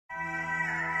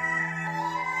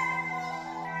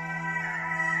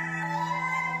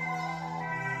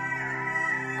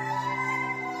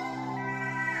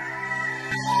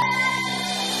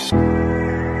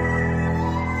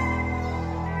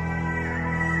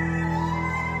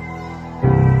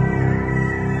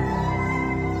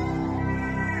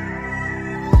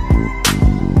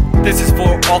This is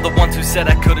for all the ones who said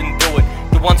I couldn't do it,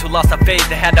 the ones who lost their faith,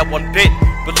 they had that one bit.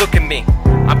 But look at me,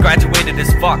 I'm graduated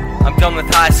as fuck. I'm done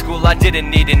with high school, I didn't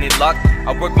need any luck.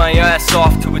 I worked my ass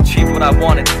off to achieve what I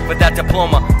wanted. But that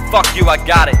diploma, fuck you, I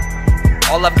got it.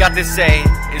 All I've got to say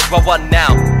is, well, what now?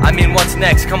 I mean, what's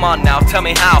next? Come on now, tell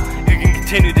me how you can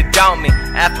continue to doubt me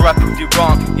after I proved you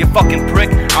wrong. You fucking prick,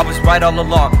 I was right all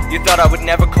along. You thought I would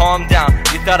never calm down,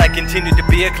 you thought I continued to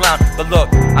be a clown. But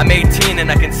look, I'm 18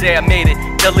 and I can say I made it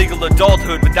to legal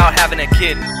adulthood without having a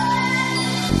kid.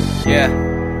 Yeah,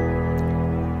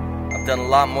 I've done a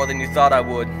lot more than you thought I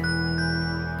would.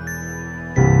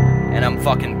 And I'm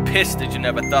fucking pissed that you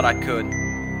never thought I could.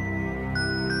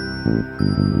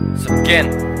 So again,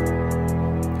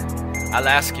 I'll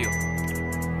ask you,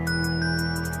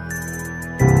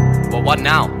 well, what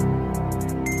now?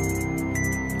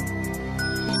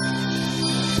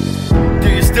 Do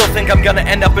you still think I'm gonna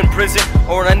end up in prison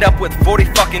or end up with 40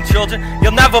 fucking children?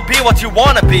 You'll never be what you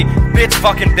wanna be, bitch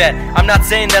fucking bet. I'm not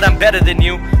saying that I'm better than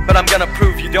you, but I'm gonna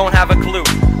prove you don't have a clue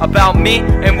about me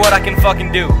and what I can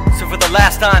fucking do. So for the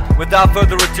last time, without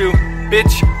further ado,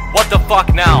 bitch, what the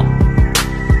fuck now?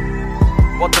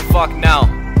 What the fuck now?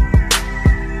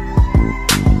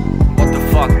 What the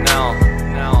fuck now?